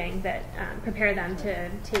for writing that prepare them to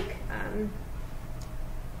take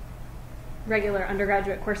regular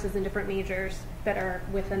undergraduate courses in different majors that are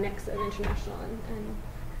with a mix of international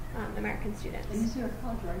and American students. And is there a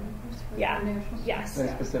college writing course for international students? Yes. So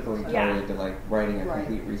specifically targeted to like writing a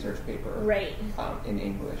complete research paper in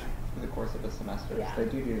English through the course of a semester. Yeah. So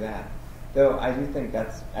they do that. Though I do think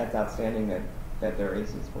that's outstanding that there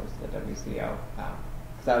is these courses at WCO.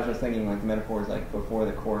 Because I was just thinking like metaphors like before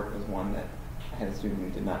the court was one that I had a student who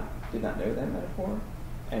did not know that metaphor.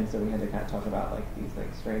 And so we had to kind of talk about like these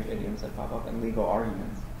like strange idioms that pop up and legal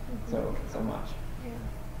arguments so much. Yeah.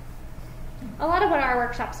 A lot of what our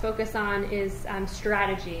workshops focus on is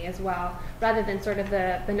strategy as well, rather than sort of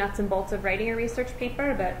the nuts and bolts of writing a research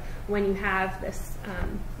paper. But when you have this,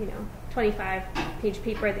 25-page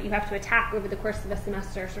paper that you have to attack over the course of a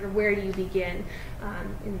semester, sort of where do you begin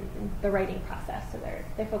in the writing process? So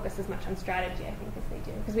they focus as much on strategy, I think, as they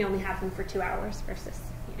do, because we only have them for 2 hours versus,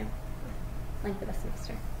 length of a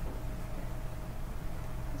semester.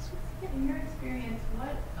 In your experience,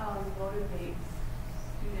 what motivates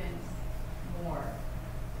students more?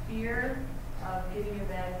 Fear of getting a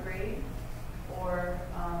bad grade, or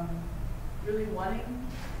really wanting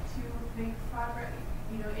to make progress?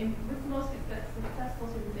 With most successful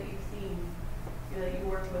students that you've seen, that you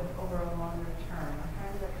work with over a longer term, I'm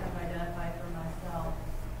trying to kind of identify for myself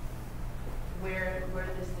where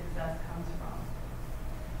this success comes from.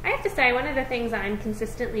 I have to say, one of the things I'm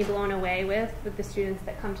consistently blown away with the students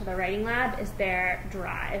that come to the writing lab is their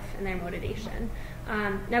drive and their motivation.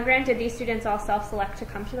 Now, granted, these students all self-select to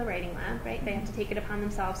come to the writing lab, right? They have to take it upon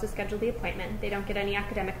themselves to schedule the appointment. They don't get any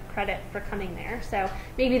academic credit for coming there. So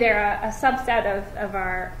maybe they're a subset of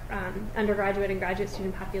our undergraduate and graduate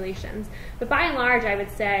student populations. But by and large, I would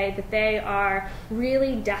say that they are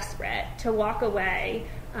really desperate to walk away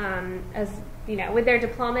as you know, with their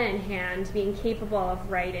diploma in hand, being capable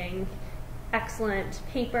of writing excellent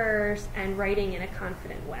papers and writing in a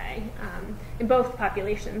confident way in both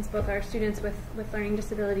populations, both our students with learning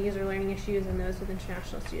disabilities or learning issues and those with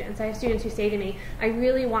international students. I have students who say to me, I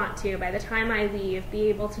really want to, by the time I leave, be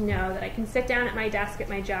able to know that I can sit down at my desk at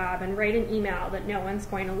my job and write an email that no one's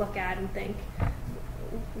going to look at and think,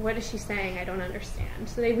 what is she saying? I don't understand.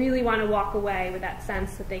 So they really want to walk away with that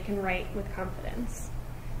sense that they can write with confidence.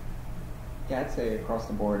 Yeah, I'd say across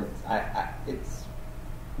the board,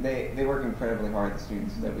 they work incredibly hard, the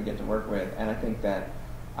students that we get to work with, and I think that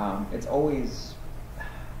it's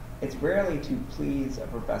rarely to please a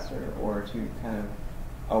professor or to kind of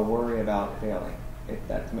a worry about failing, if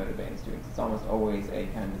that's motivating students. It's almost always a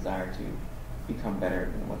kind of desire to become better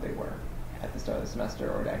than what they were at the start of the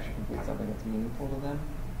semester, or to actually complete something that's meaningful to them.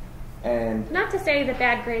 And not to say that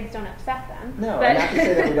bad grades don't upset them. No, but and not to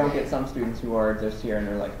say that we don't get some students who are just here and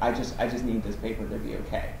they're like, I just need this paper to be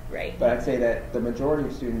okay. Right. But I'd say that the majority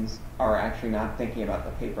of students are actually not thinking about the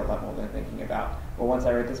paper level. They're thinking about, well, once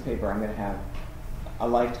I write this paper, I'm going to have a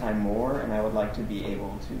lifetime more, and I would like to be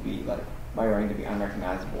able to be, like, my writing to be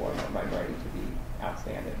unrecognizable, or my writing to be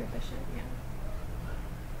outstanding. Efficient,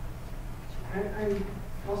 yeah. I'm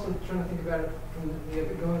also trying to think about it from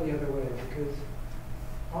going the other way, because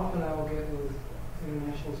often I will get with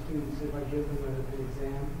international students, if I give them an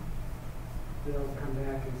exam, they'll come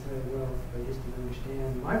back and say, well, I just didn't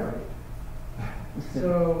understand my writing.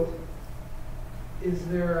 So is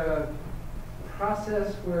there a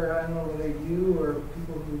process where, I don't know whether you or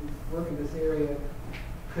people who work in this area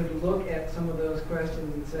could look at some of those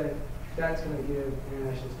questions and say, that's going to give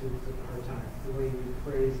international students a hard time, the way you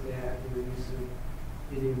phrase that, your use of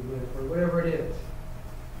idiom, or whatever it is.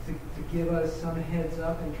 To give us some heads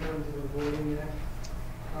up in terms of avoiding that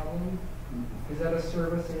problem? Is that a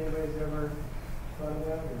service anybody's ever thought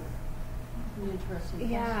about? An interesting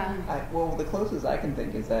Yeah. question. Well, the closest I can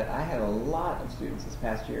think is that I had a lot of students this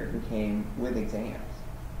past year who came with exams,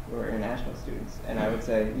 who were international students. And I would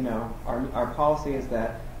say, you know, our policy is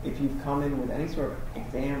that if you've come in with any sort of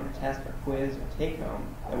exam or test or quiz or take-home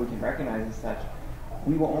that we can recognize as such,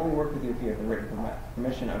 we will only work with you if you have the written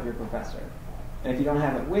permission of your professor. And if you don't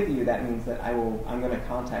have it with you, that means that I'm going to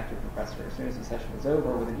contact your professor as soon as the session is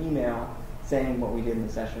over with an email saying what we did in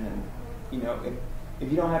the session. And, you know, if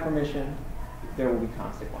you don't have permission, there will be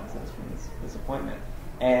consequences from this appointment.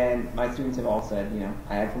 And my students have all said, you know,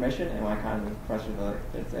 I had permission, and when I contacted the professor,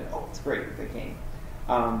 they said, oh, it's great that they came.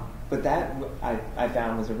 But that I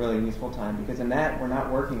found was a really useful time, because in that we're not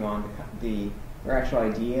working on their actual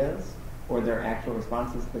ideas or their actual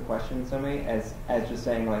responses to the question in some way as just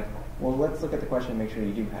saying, like, well, let's look at the question and make sure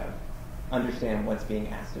you do understand what's being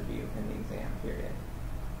asked of you in the exam period,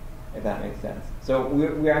 if that makes sense. So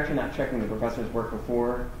we're actually not checking the professor's work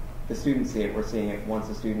before the students see it. We're seeing it once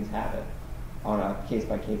the students have it on a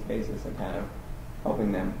case-by-case basis and kind of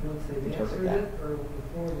helping them Once they've interpret answered that. it, or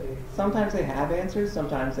before they... Sometimes they have answers,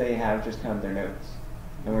 sometimes they have just kind of their notes.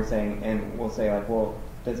 And we'll say, like, well,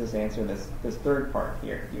 does this answer this third part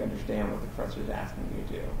here? Do you understand what the professor is asking you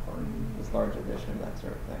to do? Or this large addition, that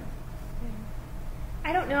sort of thing.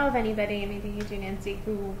 I don't know of anybody, maybe you do, Nancy,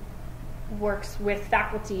 who works with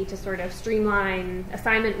faculty to sort of streamline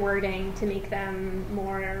assignment wording to make them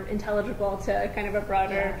more intelligible to kind of a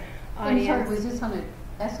broader audience. And so was this on an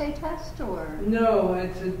essay test or? No,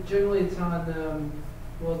 generally it's on, I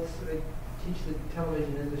teach the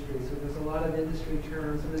television industry, so there's a lot of industry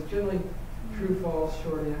terms, and it's generally true, false,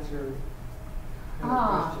 short answer kind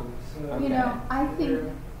of questions. So you know, I think,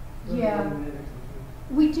 yeah,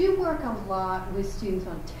 we do work a lot with students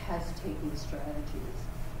on test-taking strategies.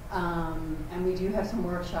 And we do have some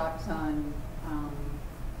workshops on,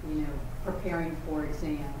 you know, preparing for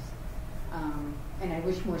exams. And I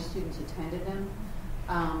wish more students attended them.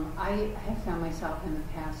 I have found myself in the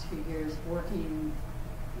past few years working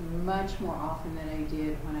much more often than I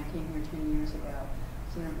did when I came here 10 years ago.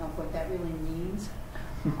 So I don't know what that really means.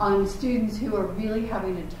 On students who are really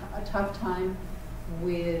having a tough time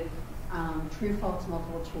with true, false,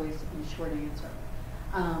 multiple choice, and short answer.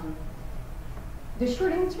 The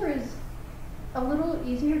short answer is a little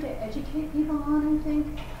easier to educate people on, I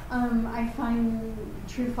think. I find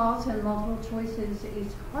true, false, and multiple choices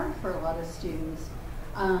is hard for a lot of students.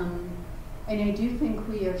 And I do think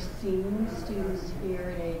we are seeing students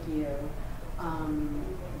here at AGU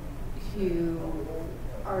who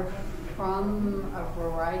are from a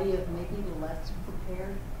variety of maybe less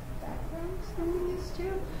prepared backgrounds than we used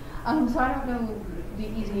to. So I don't know the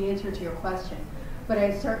easy answer to your question, but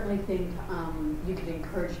I certainly think you could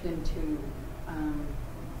encourage them to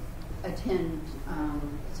attend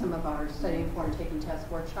some of our study informed taking test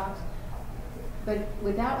workshops. But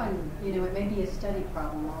with that one, it may be a study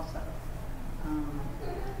problem also.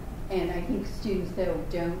 And I think students, though,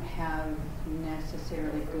 don't have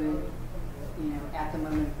necessarily good, at the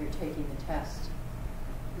moment if they're taking the test,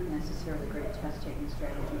 necessarily great test taking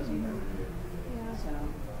strategies either. Yeah. So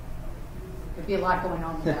there'd be a lot going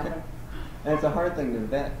on with that one. And it's a hard thing to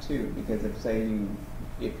vet too, because if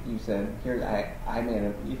you said, here,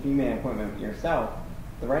 if you made an appointment with yourself,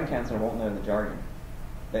 the writing counselor won't know the jargon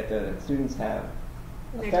that the students have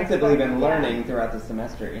ostensibly been learning throughout the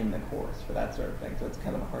semester in the course for that sort of thing. So it's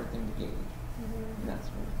kind of a hard thing to gauge. And that's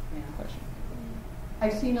the question.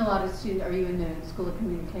 I've seen a lot of students, are you in the School of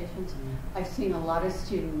Communications? I've seen a lot of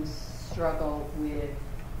students struggle with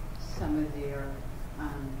some of their,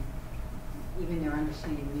 even their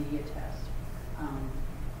understanding media tests.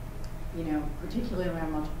 Particularly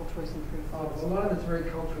around multiple choice and true false. A lot of it's very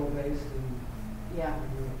cultural based. Yeah.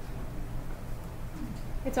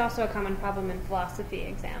 It's also a common problem in philosophy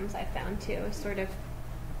exams, I've found too, is sort of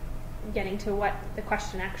getting to what the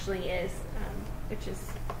question actually is, which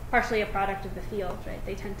is partially a product of the field, right?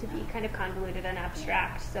 They tend to be kind of convoluted and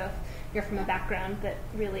abstract. So if you're from a background that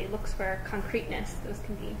really looks for concreteness, those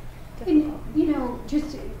can be difficult.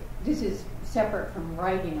 And, this is separate from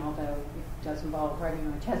writing, although it does involve writing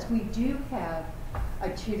on a test. We do have a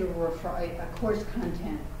course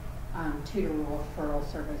content tutor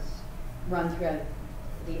referral service run throughout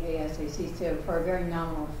the ASAC. So for a very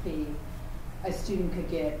nominal fee, a student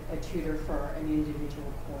could get a tutor for an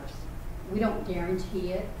individual course. We don't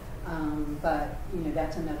guarantee it, but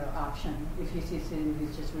that's another option. If you see a student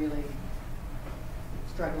who's just really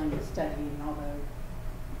struggling with studying, although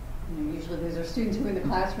usually those are students who in the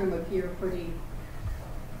classroom appear pretty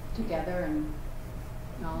together and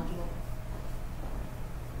knowledgeable.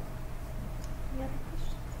 Any other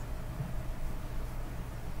questions?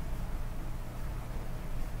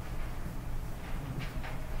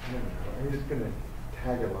 I'm just going to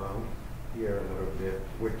tag along here a little bit,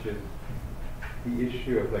 which is the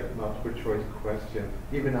issue of multiple choice questions.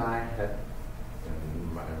 Even I had,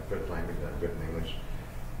 my first language, I'm good in English.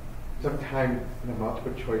 Sometimes in a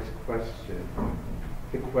multiple choice question,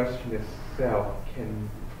 the question itself can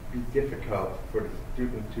be difficult for the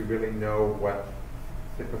student to really know what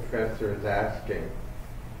the professor is asking.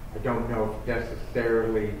 I don't know if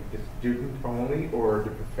necessarily the student only or the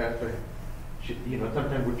professor should,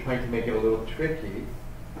 sometimes we're trying to make it a little tricky,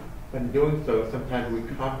 but in doing so, sometimes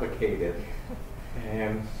we complicate it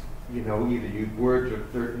and, either use words or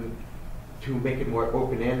certain to make it more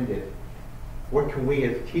open-ended. What can we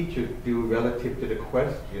as teachers do relative to the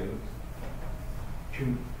questions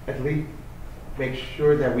to at least make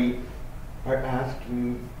sure that we are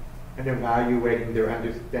asking and evaluating their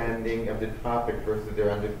understanding of the topic versus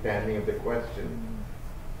their understanding of the question?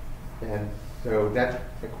 And so that's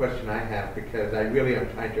the question I have, because I really am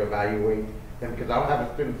trying to evaluate them, because I'll have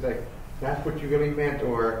a student say, that's what you really meant,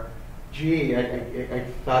 or gee, I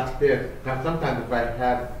thought this. Now sometimes if I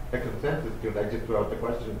have a consensus student, I just throw out the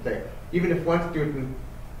question and say, even if one student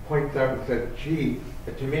points out and says, gee,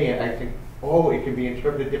 to me, I think, it can be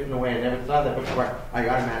interpreted a different way. I never saw that before. I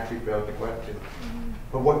automatically failed the question.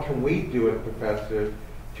 But what can we do as professors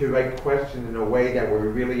to write questions in a way that we're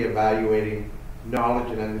really evaluating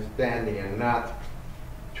knowledge and understanding and not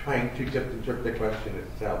trying to just interpret the question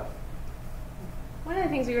itself? One of the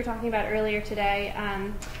things we were talking about earlier today,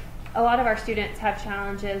 a lot of our students have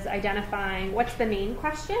challenges identifying what's the main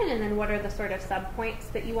question and then what are the sort of subpoints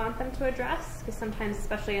that you want them to address, because sometimes,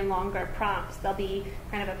 especially in longer prompts, there'll be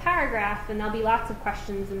kind of a paragraph and there'll be lots of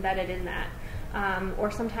questions embedded in that. Or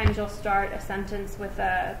sometimes you'll start a sentence with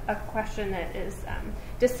a question that is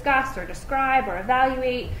discuss or describe or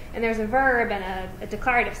evaluate, and there's a verb and a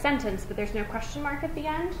declarative sentence, but there's no question mark at the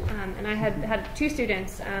end. And I had two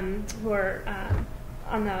students who are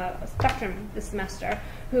on the spectrum this semester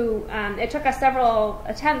who it took us several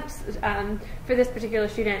attempts for this particular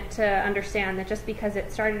student to understand that just because it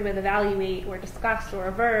started with evaluate or discuss or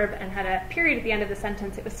a verb and had a period at the end of the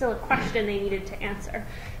sentence, it was still a question they needed to answer.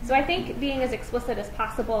 So I think being as explicit as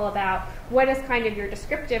possible about what is kind of your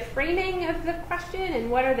descriptive framing of the question and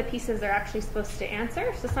what are the pieces they're actually supposed to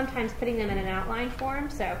answer. So sometimes putting them in an outline form,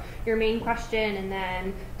 so your main question and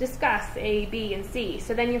then discuss A, B, and C.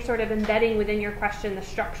 So then you're sort of embedding within your question the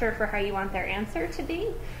structure for how you want their answer to be.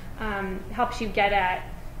 Helps you get at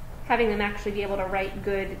having them actually be able to write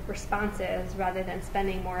good responses rather than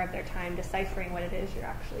spending more of their time deciphering what it is you're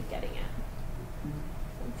actually getting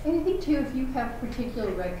at. And I think too, if you have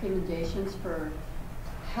particular recommendations for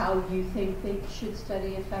how you think they should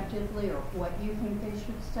study effectively or what you think they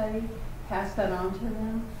should study, pass that on to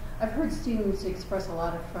them. I've heard students express a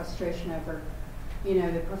lot of frustration over,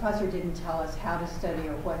 the professor didn't tell us how to study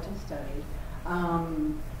or what to study.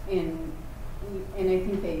 And I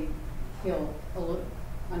think they feel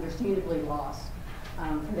understandably lost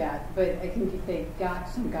for that. But I think if they got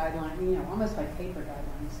some guidelines, almost like paper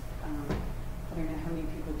guidelines. I don't know how many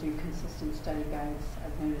people do consistent study guides.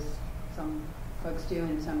 I've noticed some folks do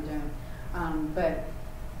and some don't. But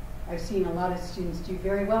I've seen a lot of students do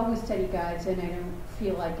very well with study guides, and I don't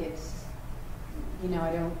feel like it's, I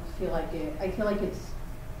don't feel like it. I feel like it's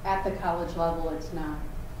at the college level. It's not.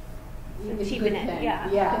 It's a good thing.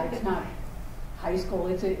 Yeah, it's not high school.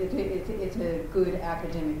 It's a good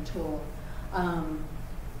academic tool.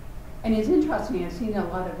 And it's interesting. I've seen a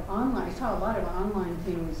lot of online. I saw a lot of online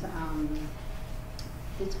things.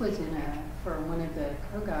 This was for one of the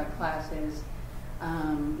COGOG classes.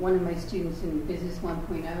 One of my students in Business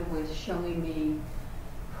 1.0 was showing me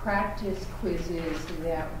practice quizzes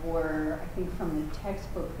that were, I think, from the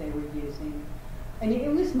textbook they were using. And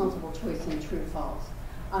it was multiple choice and true false.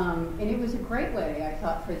 And it was a great way, I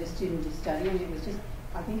thought, for the student to study, and it was just,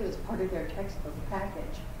 I think it was part of their textbook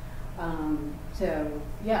package. So,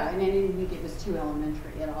 yeah, and I didn't think it was too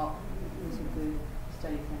elementary at all. It was a good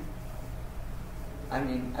study thing. I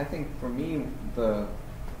mean, I think for me,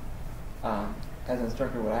 as an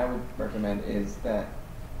instructor, what I would recommend is that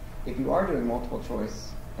if you are doing multiple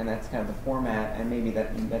choice, and that's kind of the format, and maybe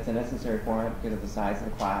that's a necessary format because of the size of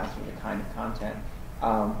the class or the kind of content,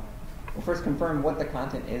 well, first confirm what the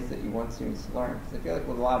content is that you want students to learn. Because I feel like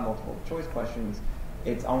with a lot of multiple choice questions,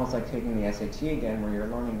 it's almost like taking the SAT again, where you're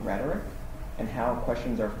learning rhetoric and how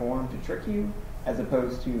questions are formed to trick you, as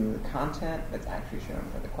opposed to the content that's actually shown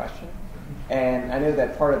for the question. And I know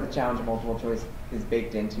that part of the challenge of multiple choice is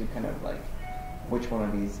baked into kind of like which one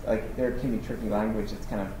of these, like there can be tricky language that's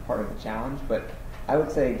kind of part of the challenge, but I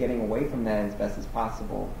would say getting away from that as best as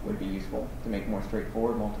possible would be useful to make more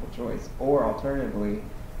straightforward multiple choice, or alternatively,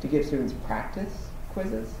 to give students practice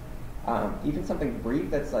quizzes. Even something brief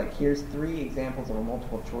that's like, here's 3 examples of a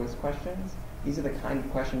multiple choice questions. These are the kind of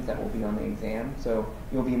questions that will be on the exam, so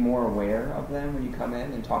you'll be more aware of them when you come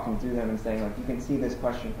in and talking through them and saying, like, you can see this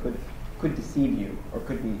question could deceive you, or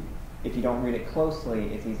could be, if you don't read it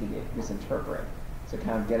closely, it's easy to misinterpret. So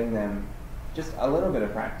kind of getting them just a little bit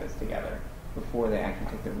of practice together before they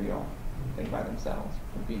actually take the real thing by themselves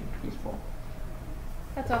would be useful.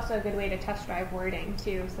 That's also a good way to test drive wording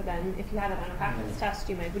too. So then, if you have it on a practice test,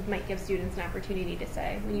 you might give students an opportunity to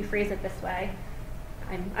say, when you phrase it this way,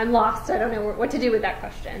 I'm lost, so I don't know what to do with that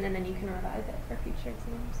question, and then you can revise it for future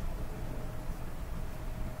exams.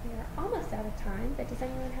 We are almost out of time, but does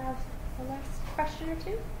anyone have a last question or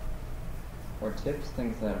two? Or tips,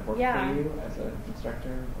 things that work for you as an instructor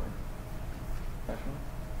or professional?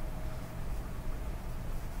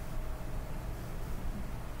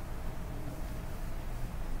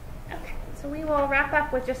 Okay, so we will wrap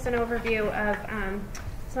up with just an overview of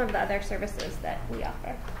some of the other services that we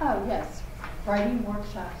offer. Oh, yes. Writing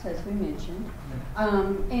workshops, as we mentioned.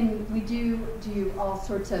 And we do all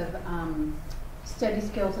sorts of study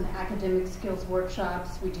skills and academic skills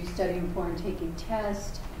workshops. We do studying for and taking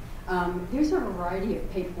tests. There's a variety of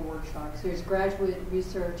paper workshops. There's graduate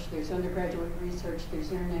research, there's undergraduate research,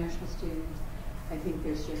 there's international students. I think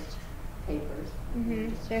there's just papers.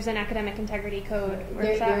 Mm-hmm. There's an academic integrity code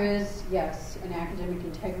workshop. There is, yes, an academic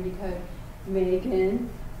integrity code. Megan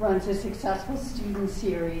runs a successful student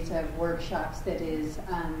series of workshops that is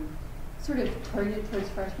sort of targeted towards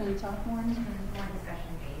freshmen and sophomores. More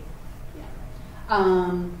discussion based. Yeah.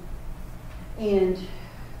 And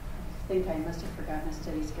I think I must have forgotten a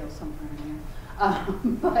study skill somewhere in there.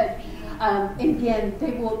 But again,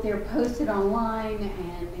 they're posted online,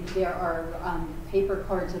 and there are paper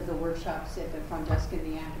cards of the workshops at the front desk in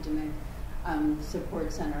the academic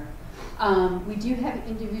support center. We do have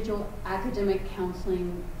individual academic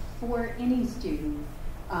counseling for any student,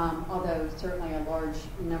 although certainly a large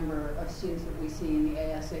number of students that we see in the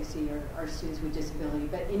ASAC are students with disability,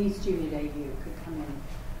 but any student at AU could come in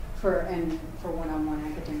for one-on-one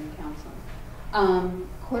academic counseling.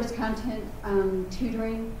 Course content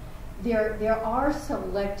tutoring. There are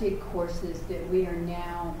selected courses that we are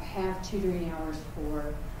now have tutoring hours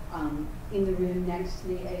for in the room next to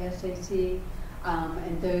the ASAC,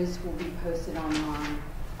 and those will be posted online.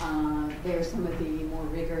 There are some of the more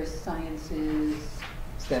rigorous sciences.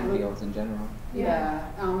 STEM fields in general. Yeah,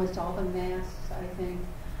 almost all the maths, I think.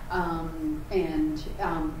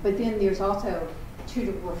 But then there's also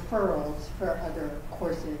tutor referrals for other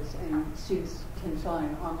courses, and students can fill out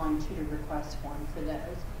an online tutor request form for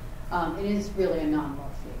those. It is really a nominal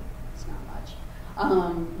fee. It's not much.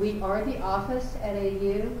 We are the office at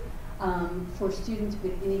AU for students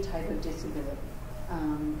with any type of disability.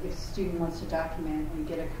 If a student wants to document and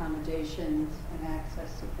get accommodations and access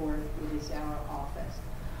support, it is our office.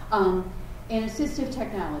 And assistive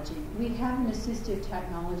technology. We have an assistive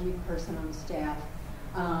technology person on staff.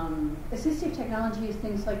 Assistive technology is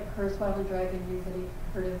things like Kurzweil and Dragon. Anybody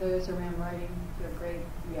heard of those around writing? They're great,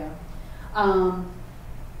 yeah.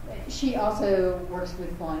 She also works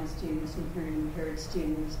with blind students and hearing impaired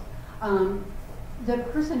students. The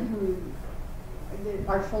person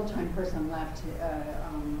our full-time person left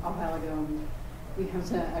a while ago, and we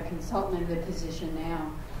have a consultant in the position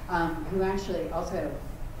now who actually also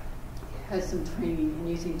has some training in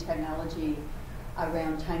using technology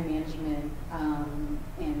around time management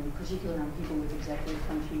and particularly on people with executive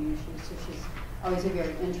functioning issues. So she's always a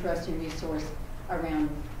very interesting resource around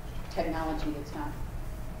technology that's not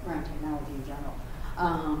around technology in general.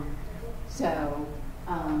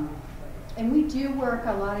 And we do work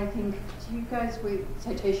a lot, I think, to you guys, with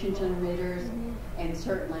citation generators, and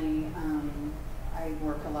certainly I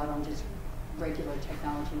work a lot on just regular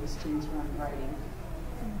technology with students around writing.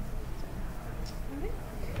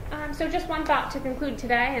 So just one thought to conclude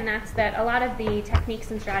today, and that's that a lot of the techniques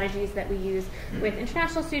and strategies that we use with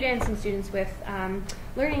international students and students with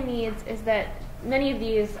learning needs is that many of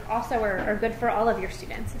these also are good for all of your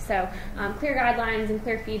students. So clear guidelines and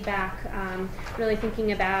clear feedback, really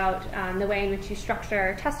thinking about the way in which you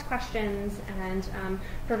structure test questions and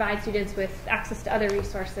provide students with access to other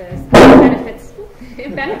resources.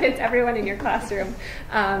 It benefits everyone in your classroom.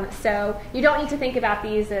 So you don't need to think about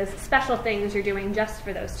these as special things you're doing just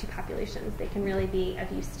for those two populations. They can really be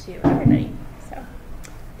of use to everybody. So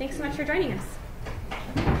thanks so much for joining us.